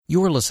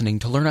You are listening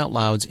to Learn Out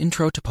Loud's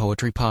Intro to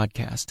Poetry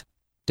podcast.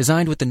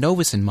 Designed with the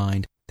novice in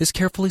mind, this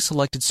carefully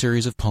selected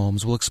series of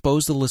poems will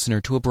expose the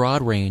listener to a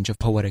broad range of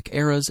poetic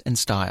eras and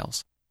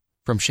styles.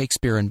 From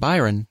Shakespeare and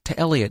Byron to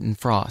Eliot and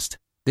Frost,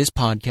 this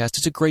podcast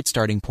is a great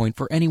starting point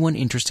for anyone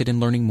interested in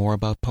learning more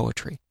about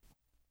poetry.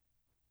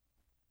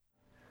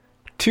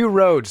 Two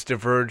roads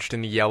diverged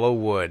in the yellow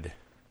wood,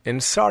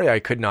 and sorry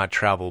I could not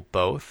travel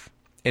both,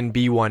 and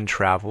be one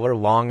traveler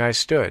long I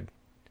stood,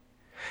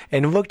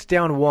 and looked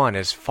down one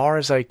as far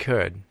as I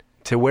could,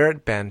 to where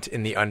it bent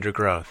in the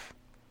undergrowth.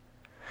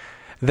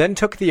 Then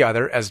took the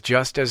other as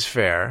just as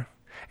fair,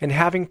 and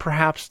having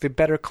perhaps the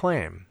better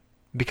claim,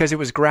 because it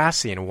was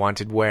grassy and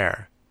wanted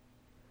wear.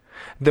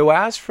 Though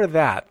as for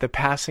that, the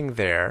passing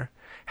there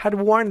had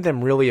warned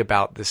them really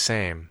about the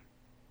same.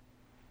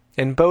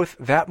 And both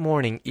that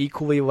morning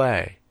equally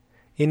lay,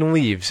 in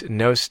leaves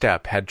no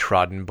step had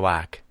trodden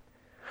black.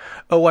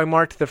 Oh, I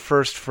marked the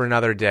first for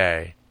another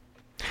day.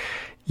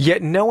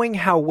 Yet knowing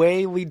how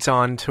way leads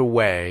on to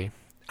way,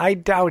 I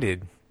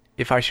doubted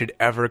if I should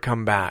ever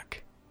come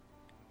back.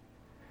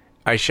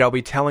 I shall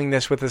be telling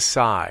this with a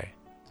sigh,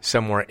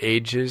 somewhere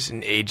ages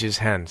and ages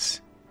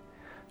hence.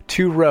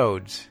 Two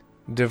roads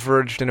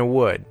diverged in a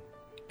wood,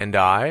 and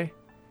I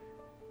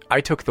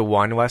took the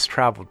one less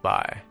traveled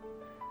by,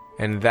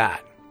 and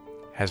that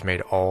has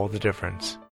made all the difference.